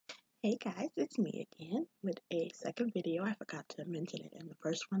Hey guys, it's me again with a second video. I forgot to mention it in the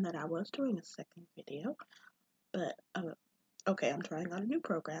first one that I was doing a second video, but okay, I'm trying out a new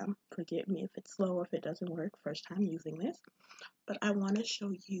program. Forgive me if it's slow or if it doesn't work first time using this, but I want to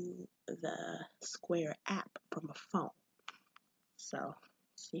show you the Square app from a phone. So,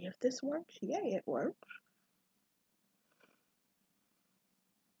 see if this works. Yay, it works.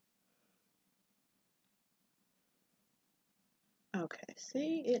 Okay,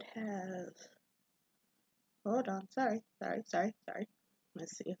 see, it has, hold on, sorry.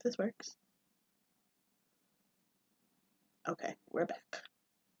 Let's see if this works. Okay, we're back.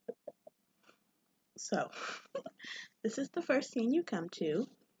 So, this is the first scene you come to,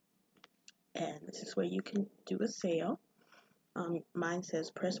 and this is where you can do a sale. Mine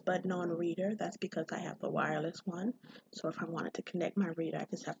says press button on reader. That's because I have the wireless one. So if I wanted to connect my reader, I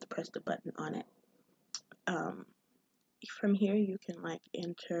just have to press the button on it. Um, from here, you can like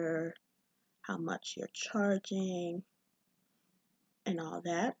enter how much you're charging and all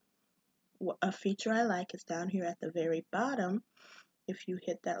that. A feature I like is down here at the very bottom. If you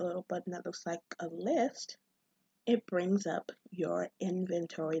hit that little button that looks like a list, it brings up your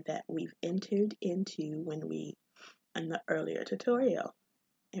inventory that we've entered into in the earlier tutorial.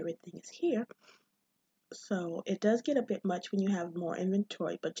 Everything is here. So it does get a bit much when you have more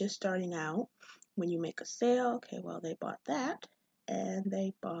inventory, but just starting out, when you make a sale, okay, well, they bought that, and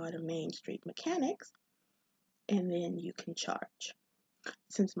they bought a Main Street Mechanics, and then you can charge.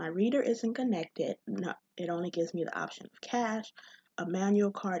 Since my reader isn't connected, no, it only gives me the option of cash, a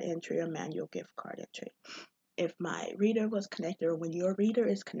manual card entry, or manual gift card entry. If my reader was connected, or when your reader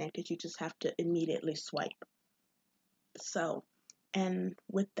is connected, you just have to immediately swipe. So, and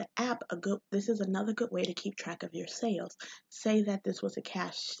with the app, this is another good way to keep track of your sales. Say that this was a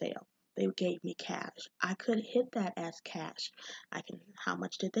cash sale. They gave me cash. I could hit that as cash. How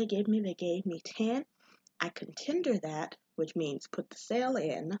much did they give me? They gave me 10. I can tender that, which means put the sale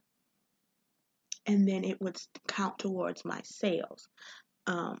in, and then it would count towards my sales.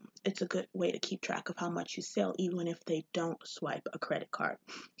 It's a good way to keep track of how much you sell, even if they don't swipe a credit card.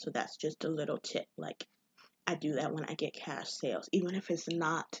 So that's just a little tip. Like, I do that when I get cash sales, even if it's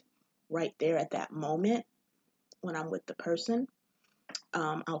not right there at that moment when I'm with the person.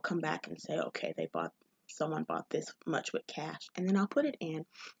 I'll come back and say, okay, someone bought this much with cash, and then I'll put it in,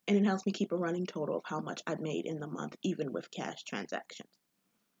 and it helps me keep a running total of how much I made in the month, even with cash transactions.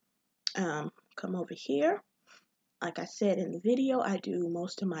 Come over here. Like I said in the video, I do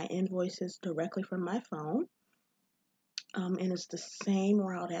most of my invoices directly from my phone, and it's the same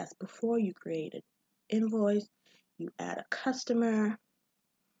route as before. You create an invoice, you add a customer,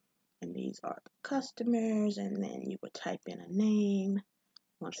 and these are the customers, and then you would type in a name.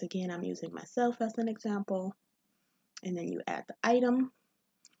 Once again, I'm using myself as an example, and then you add the item,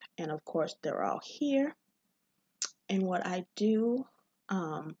 and of course they're all here. And what I do,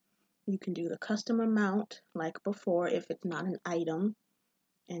 you can do the custom amount like before if it's not an item,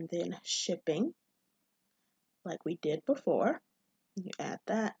 and then shipping like we did before. You add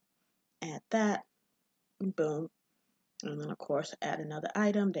that, and boom, and then of course add another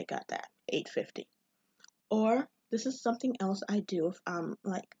item. They got that, $8.50. Or this is something else I do if I'm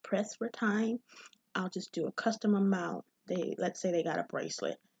like pressed for time. I'll just do a custom amount. Let's say they got a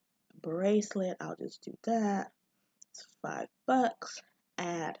bracelet. I'll just do that. It's $5.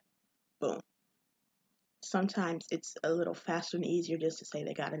 Add, boom. Sometimes it's a little faster and easier just to say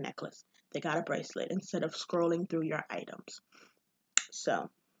they got a necklace, they got a bracelet, instead of scrolling through your items. So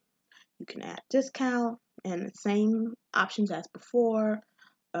you can add discount and the same options as before.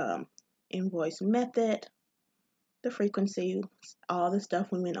 Invoice method, the frequency, all the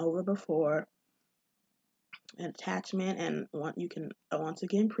stuff we went over before. An attachment, and you can once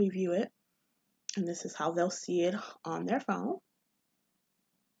again preview it, and this is how they'll see it on their phone,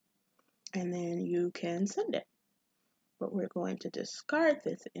 and then you can send it. But we're going to discard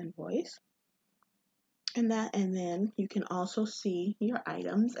this invoice, and then you can also see your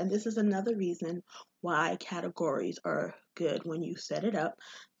items, and this is another reason why categories are good when you set it up.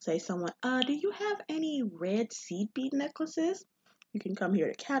 Say someone, do you have any red seed bead necklaces? You can come here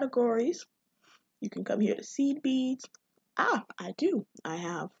to categories. You can come here to seed beads. I do. I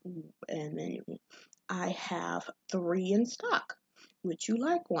have, and then I have 3 in stock. Would you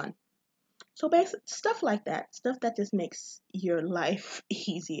like one? So basic stuff like that, stuff that just makes your life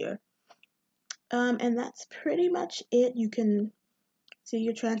easier. And that's pretty much it. You can see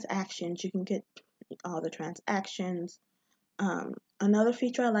your transactions. You can get all the transactions. Another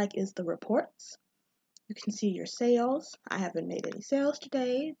feature I like is the reports. You can see your sales. I haven't made any sales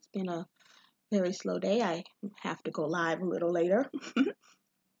today. It's been a very slow day. I have to go live a little later.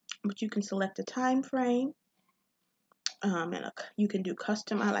 But you can select a time frame, and you can do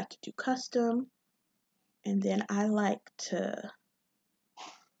custom. I like to do custom, and then I like to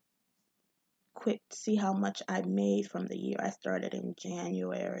quick see how much I made from the year. I started in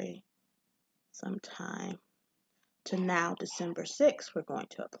January sometime to now December 6th. We're going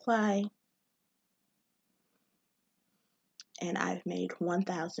to apply, and I've made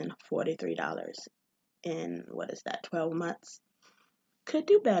 $1,043 in, what is that, 12 months. Could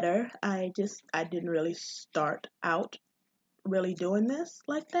do better. I didn't really start out really doing this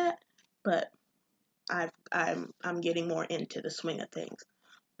like that, but I'm getting more into the swing of things.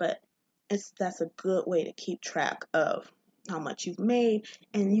 But that's a good way to keep track of how much you've made,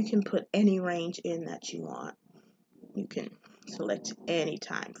 and you can put any range in that you want. You can select any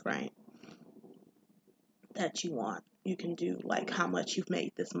time frame that you want. You can do like how much you've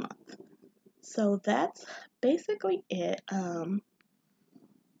made this month. So that's basically it.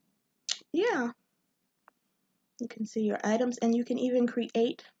 Yeah, you can see your items, and you can even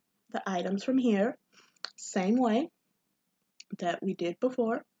create the items from here, same way that we did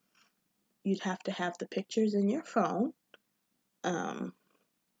before. You'd have to have the pictures in your phone, um,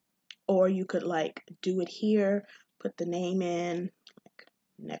 or you could like do it here, put the name in, like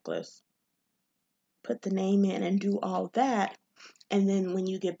necklace, put the name in and do all that. And then when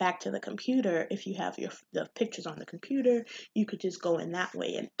you get back to the computer, if you have the pictures on the computer, you could just go in that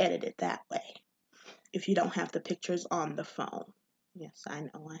way and edit it that way if you don't have the pictures on the phone. Yes, I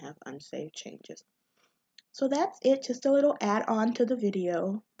know I have unsaved changes. So that's it, just a little add-on to the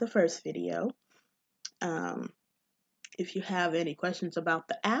video, the first video. If you have any questions about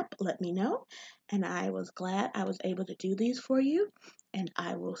the app, let me know. And I was glad I was able to do these for you. And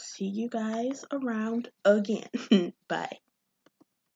I will see you guys around again. Bye.